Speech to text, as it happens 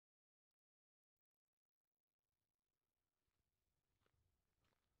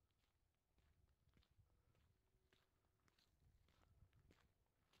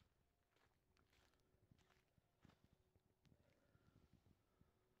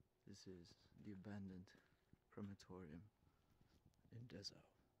This is the abandoned crematorium in Dessau.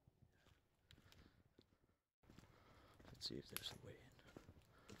 Let's see if there's a way in.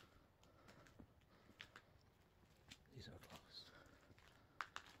 These are closed.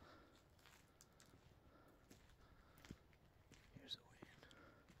 Here's a way in.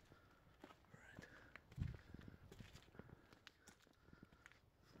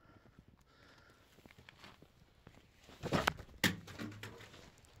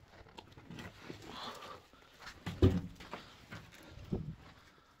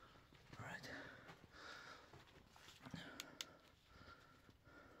 Alright.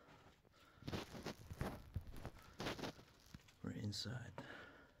 We're inside.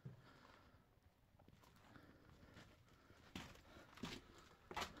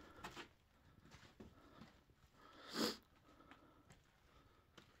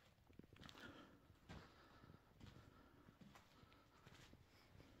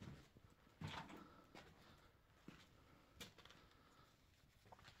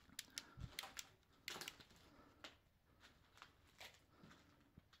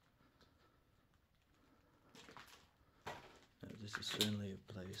 This is certainly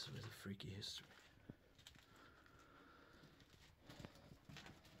a place with a freaky history.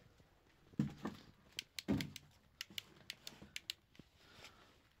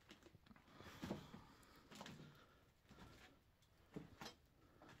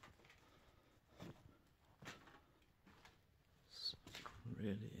 It's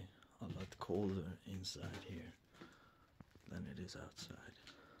really a lot colder inside here than it is outside.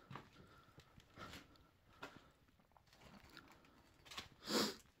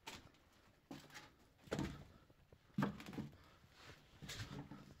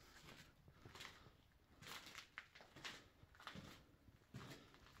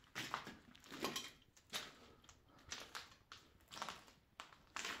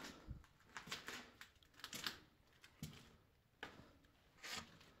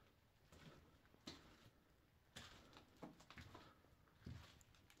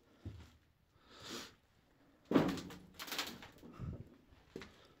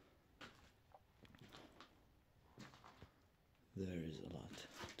 There is a lot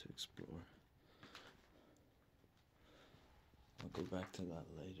to explore. I'll go back to that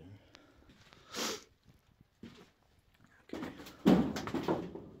later. Okay.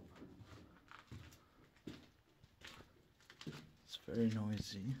 It's very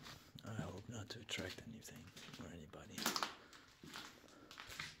noisy. I hope not to attract anything or anybody.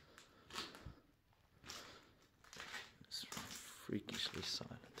 It's freakishly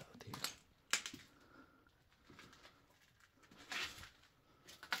silent out here.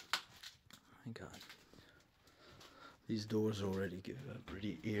 My God, these doors already give a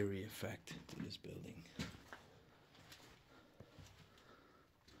pretty eerie effect to this building.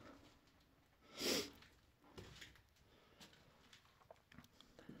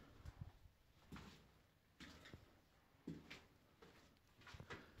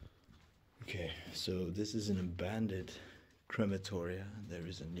 Okay, so this is an abandoned crematoria. There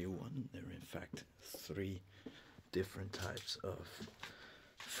is a new one. There are in fact 3 different types of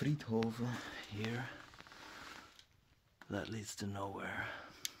Friedhoven here. That leads to nowhere.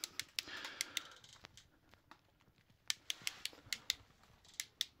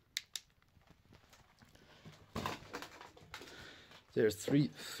 There are 3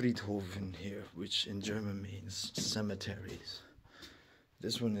 Friedhoven here, which in German means cemeteries.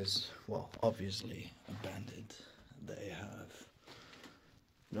 This one is, well, obviously abandoned. They have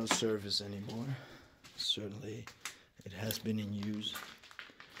no service anymore. Certainly it has been in use.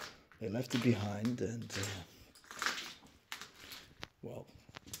 They left it behind, and well,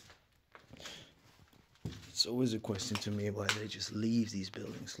 it's always a question to me why they just leave these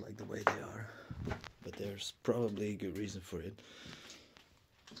buildings like the way they are. But there's probably a good reason for it.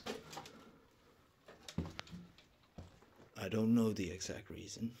 I don't know the exact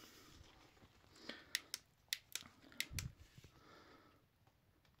reason.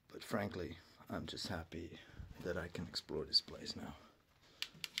 But frankly, I'm just happy that I can explore this place now.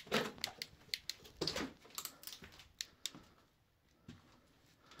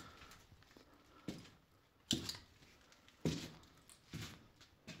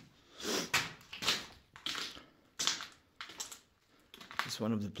 It's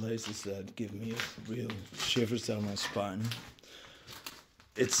one of the places that give me a real shivers down my spine.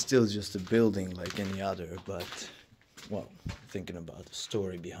 It's still just a building like any other, but, well, thinking about the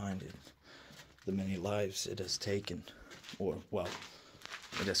story behind it, the many lives it has taken, or, well,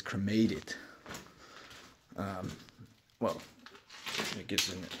 it has cremated, well, it gives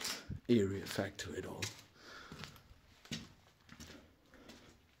an eerie effect to it all.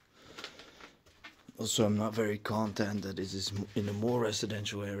 Also, I'm not very content that it is in a more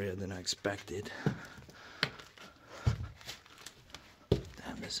residential area than I expected.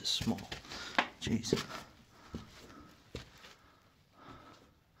 Damn, this is small. Jeez.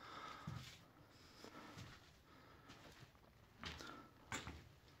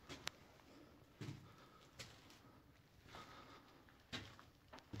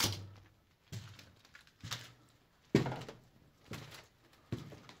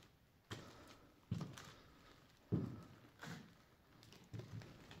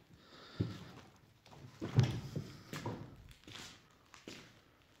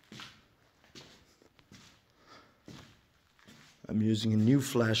 I'm using a new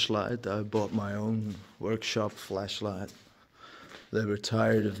flashlight. I bought my own workshop flashlight. They were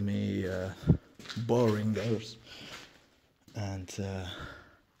tired of me borrowing theirs. And,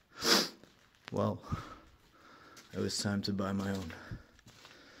 well, it was time to buy my own.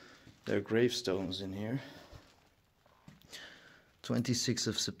 There are gravestones in here. 26th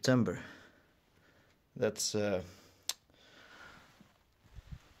of September. That's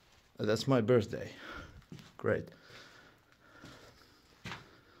my birthday. Great.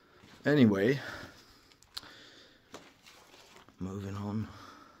 Anyway, moving on.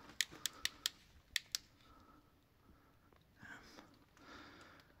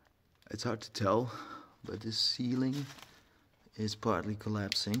 It's hard to tell, but this ceiling is partly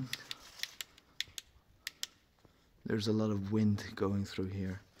collapsing. There's a lot of wind going through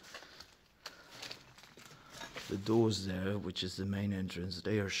here. The doors there, which is the main entrance,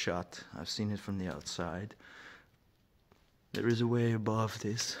 they are shut. I've seen it from the outside. There is a way above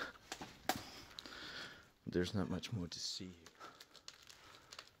this. There's not much more to see.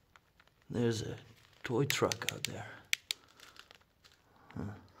 There's a toy truck out there. Huh.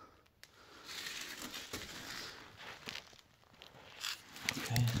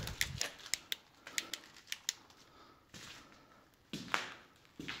 Okay.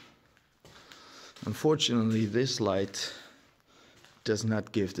 Unfortunately, this light does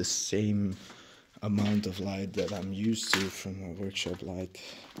not give the same amount of light that I'm used to from a workshop light.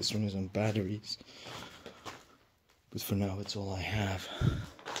 This one is on batteries. But for now, it's all I have.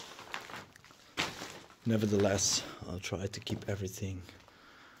 Nevertheless, I'll try to keep everything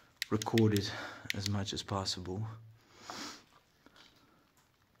recorded as much as possible.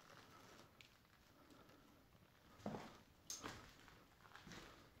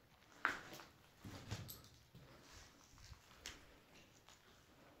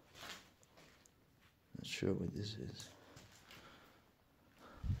 Not sure what this is.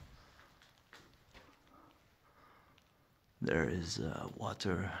 There is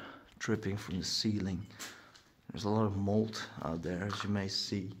water dripping from the ceiling. There's a lot of mold out there, as you may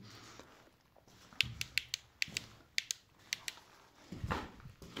see.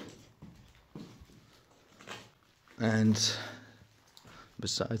 And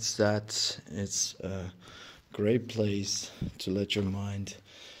besides that, it's a great place to let your mind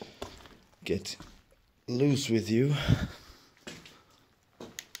get loose with you.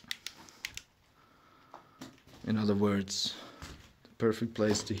 In other words, the perfect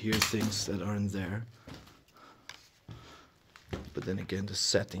place to hear things that aren't there. But then again, the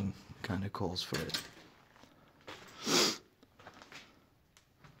setting kind of calls for it.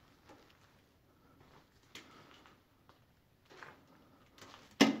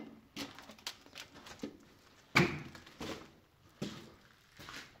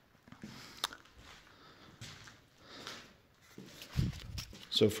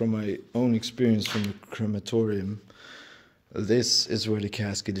 So from my own experience from the crematorium, this is where the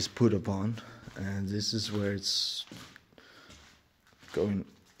casket is put upon, and this is where it's going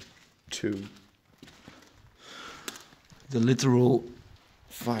to the literal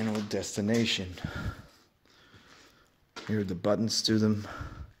final destination. Here are the buttons to them.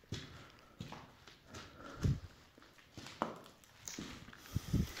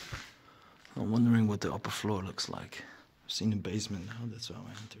 I'm wondering what the upper floor looks like. I've seen the basement now, that's how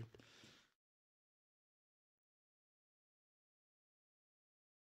I entered.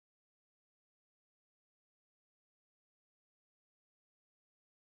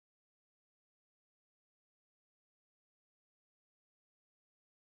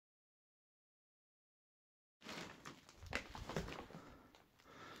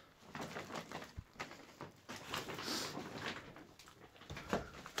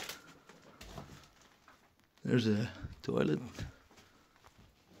 There's a toilet.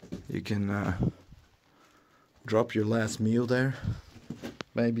 You can drop your last meal there,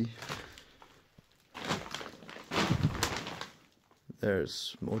 maybe.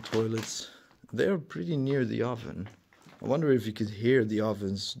 There's more toilets. They're pretty near the oven. I wonder if you could hear the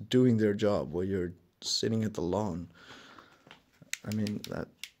ovens doing their job while you're sitting at the lawn. I mean, that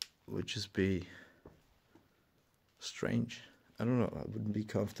would just be strange. I don't know, I wouldn't be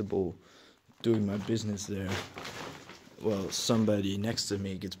comfortable doing my business there. Well, somebody next to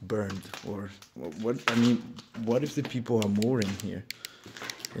me gets burned, or what? I mean, what if the people are mooring here?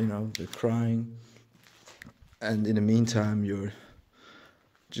 You know, they're crying, and in the meantime, you're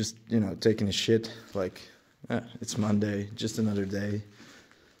just, you know, taking a shit. Like, it's Monday, just another day.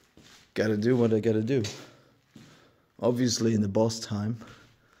 Gotta do what I gotta do. Obviously, in the boss time,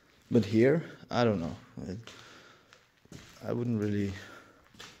 but here, I don't know. I wouldn't really.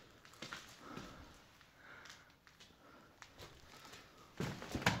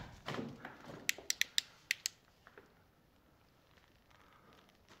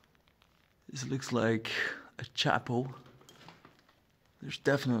 This looks like a chapel. There's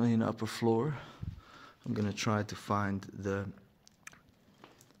definitely an upper floor. I'm gonna try to find the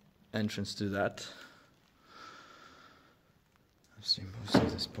entrance to that. I've seen most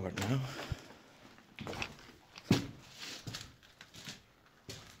of this part now.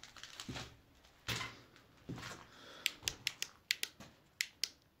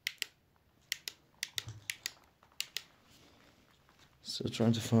 Still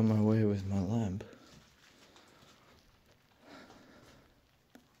trying to find my way with my lamp.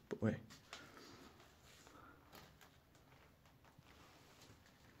 But wait.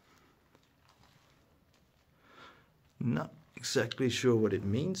 Not exactly sure what it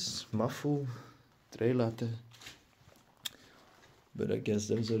means. Muffle, trelate. But I guess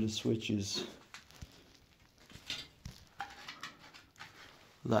those are the switches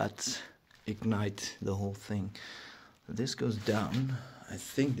that ignite the whole thing. This goes down. I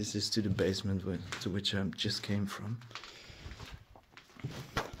think this is to the basement to which I just came from.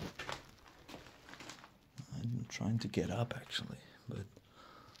 I'm trying to get up actually, but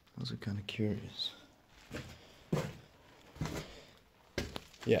I'm also kind of curious.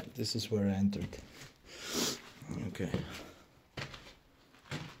 Yeah, this is where I entered. Okay.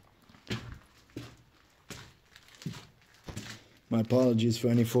 My apologies for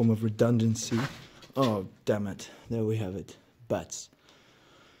any form of redundancy. Oh, damn it. There we have it. Bats.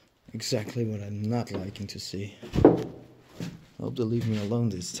 Exactly what I'm not liking to see. I hope they'll leave me alone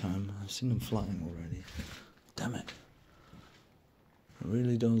this time. I've seen them flying already. Damn it. I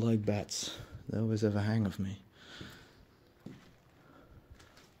really don't like bats. They always have a hang of me.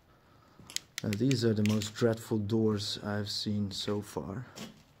 Now, these are the most dreadful doors I've seen so far.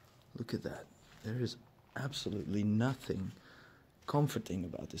 Look at that. There is absolutely nothing comforting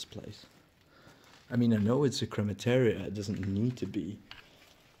about this place. I mean, I know it's a crematorium, it doesn't need to be.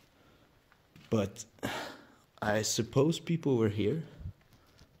 But I suppose people were here,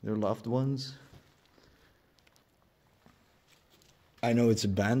 their loved ones. I know it's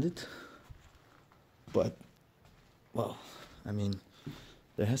abandoned, but, well, I mean,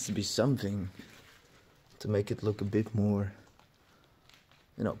 there has to be something to make it look a bit more,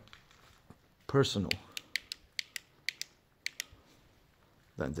 you know, personal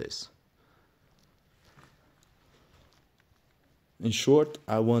than this. In short,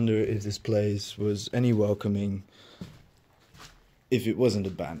 I wonder if this place was any welcoming if it wasn't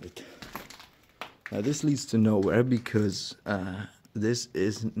abandoned. Now this leads to nowhere because this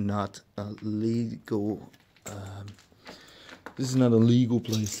is not a legal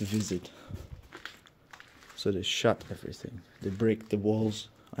place to visit. So they shut everything. They break the walls.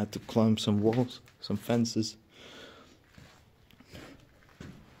 I had to climb some walls, some fences.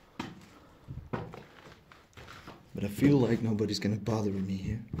 But I feel like nobody's gonna bother me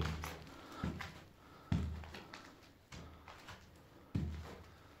here.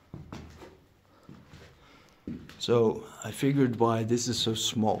 So I figured why this is so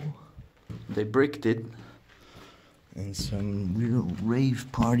small. They bricked it, and some real rave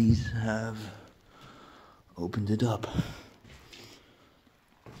parties have opened it up.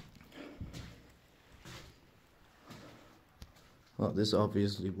 Well, this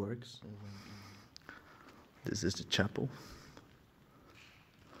obviously works. This is the chapel.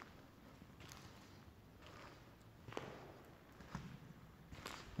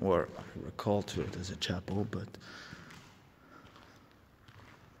 Or I recall to it as a chapel, but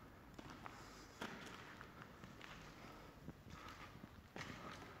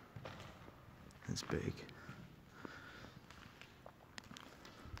it's big.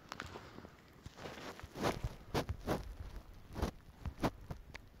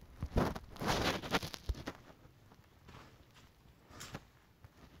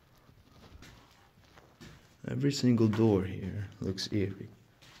 Every single door here looks eerie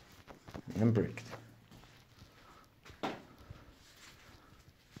and bricked.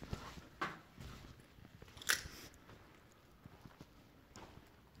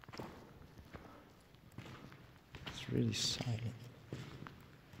 really silent.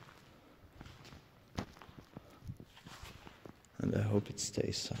 And I hope it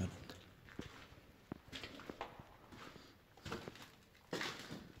stays silent.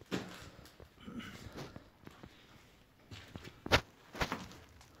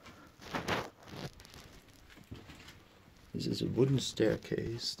 This is a wooden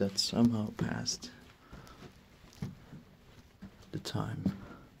staircase that somehow passed the time.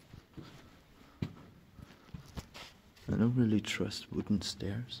 I don't really trust wooden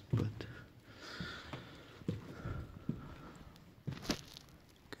stairs, but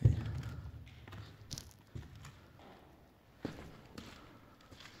okay.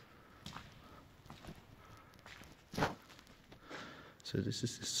 So this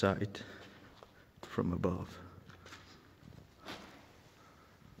is the sight from above.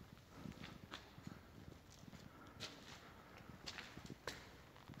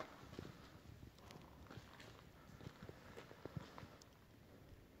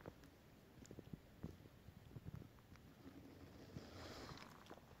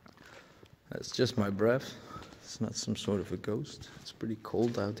 That's just my breath. It's not some sort of a ghost. It's pretty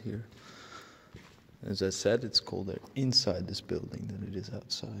cold out here. As I said, it's colder inside this building than it is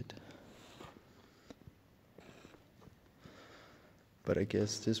outside. But I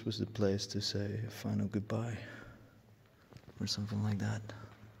guess this was the place to say a final goodbye. Or something like that.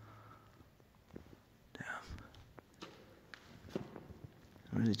 Damn. It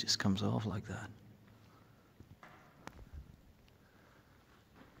really just comes off like that.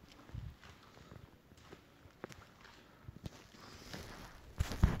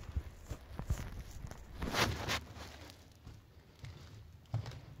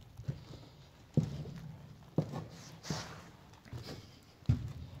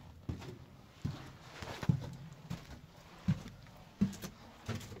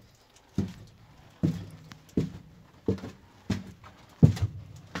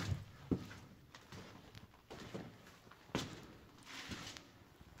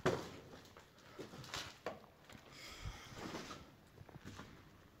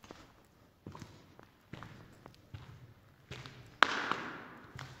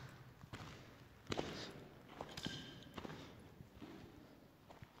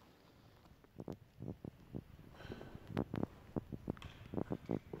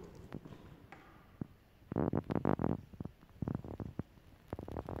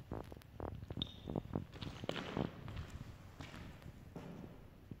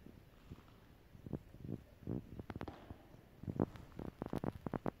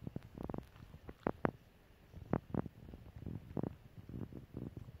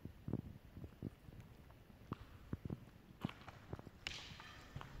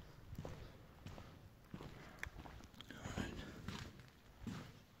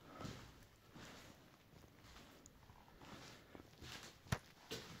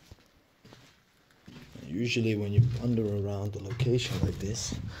 Usually when you wander around a location like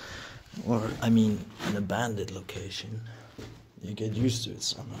this, or I mean an abandoned location, you get used to it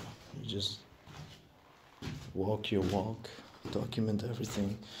somehow. You just walk your walk, document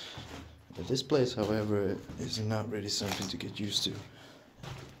everything. But this place, however, is not really something to get used to.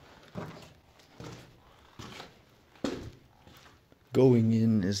 Going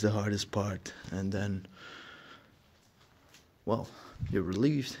in is the hardest part, and then, well, you're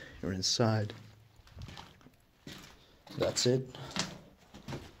relieved, you're inside. That's it.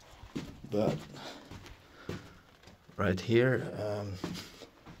 But right here,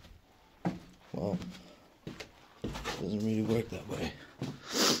 well, it doesn't really work that way.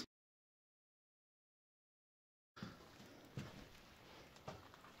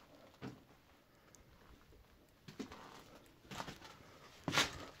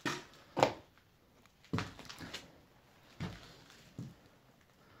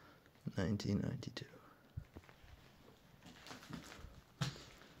 (1992).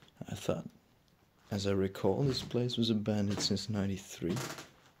 I thought, as I recall, this place was abandoned since '93.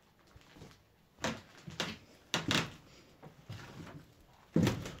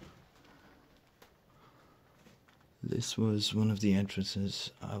 This was one of the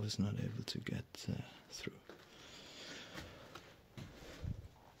entrances I was not able to get through.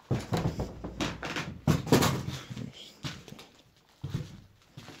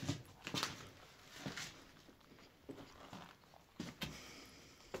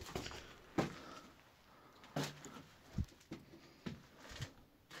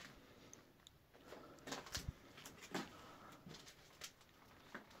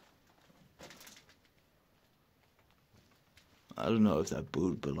 I don't know if that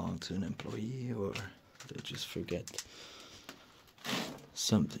boot belonged to an employee or they just forget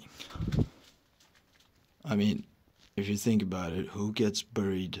something. I mean, if you think about it, who gets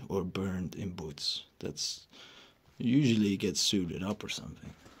buried or burned in boots? That's usually gets suited up or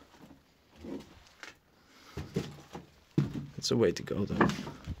something. It's a way to go though.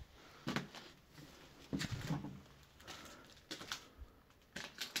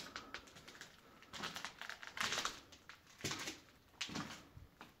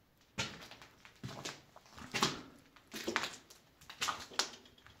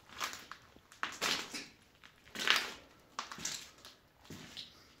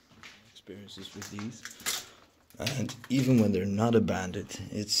 Experiences with these, and even when they're not abandoned,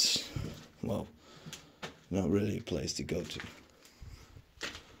 it's, well, not really a place to go to.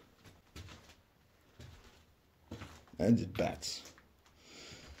 And the bats.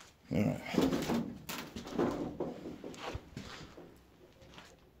 Alright.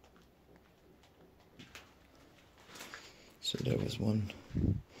 So there was one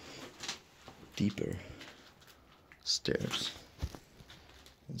deeper stairs.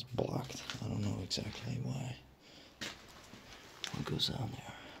 It's blocked. I don't know exactly why. What goes on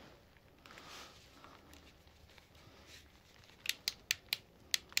there?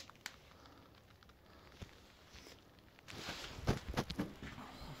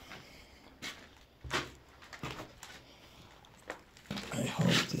 I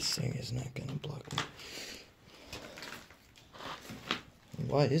hope this thing is not gonna block me.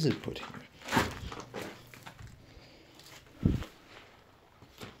 Why is it put here?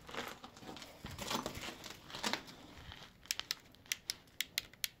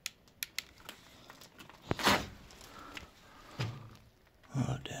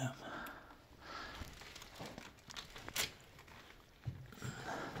 Oh, damn.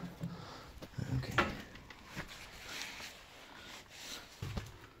 Okay.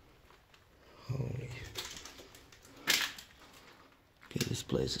 Holy. Okay, this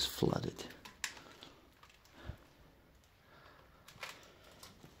place is flooded.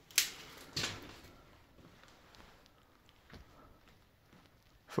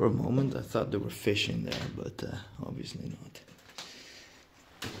 For a moment I thought there were fish in there, but obviously not.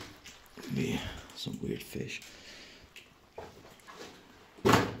 Maybe some weird fish.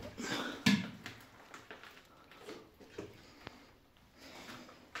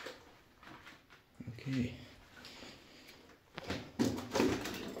 Okay.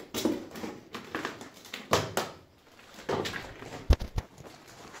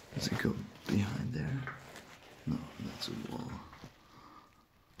 Does it go behind there? No, that's a wall.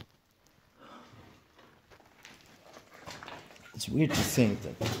 It's weird to think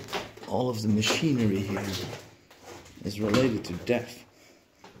that all of the machinery here is related to death.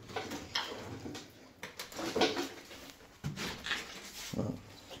 Well,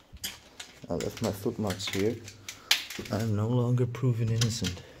 I left my footmarks here. I'm no longer proven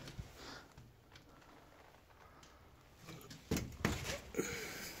innocent.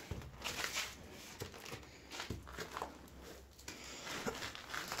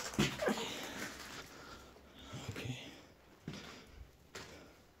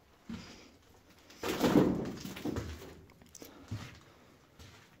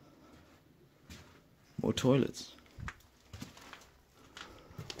 More toilets.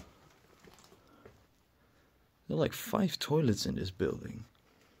 There are like 5 toilets in this building.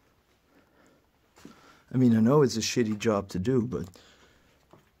 I mean, I know it's a shitty job to do, but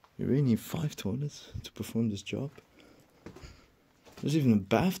you really need 5 toilets to perform this job? There's even a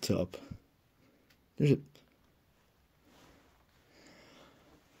bathtub. There's a...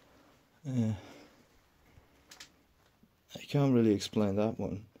 I can't really explain that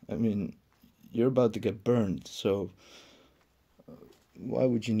one. I mean, you're about to get burned, so why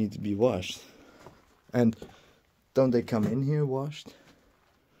would you need to be washed? And don't they come in here washed?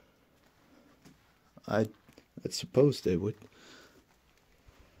 I'd suppose they would.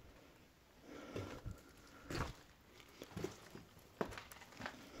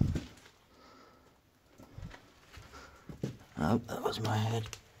 Oh, that was my head.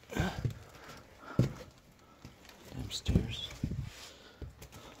 Damn stairs.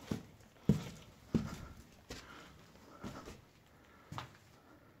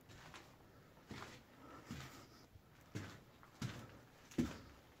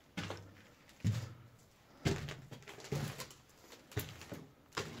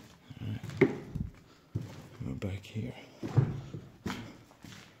 We're back here.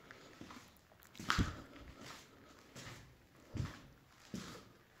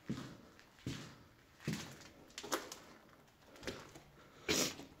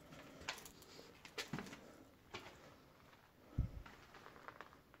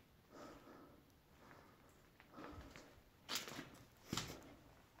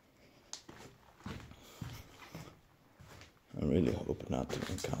 really hope not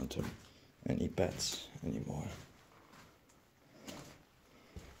to encounter any pets anymore.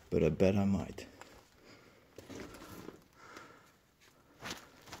 But I bet I might.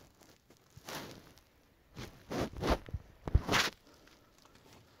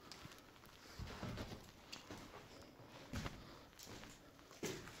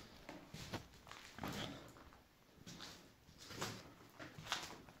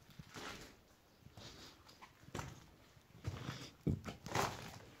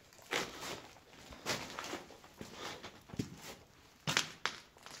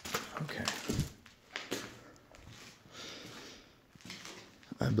 Okay.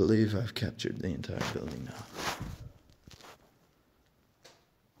 I believe I've captured the entire building now.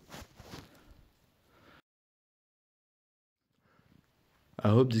 I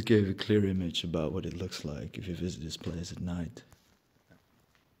hope this gave a clear image about what it looks like if you visit this place at night.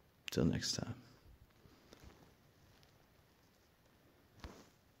 Till next time.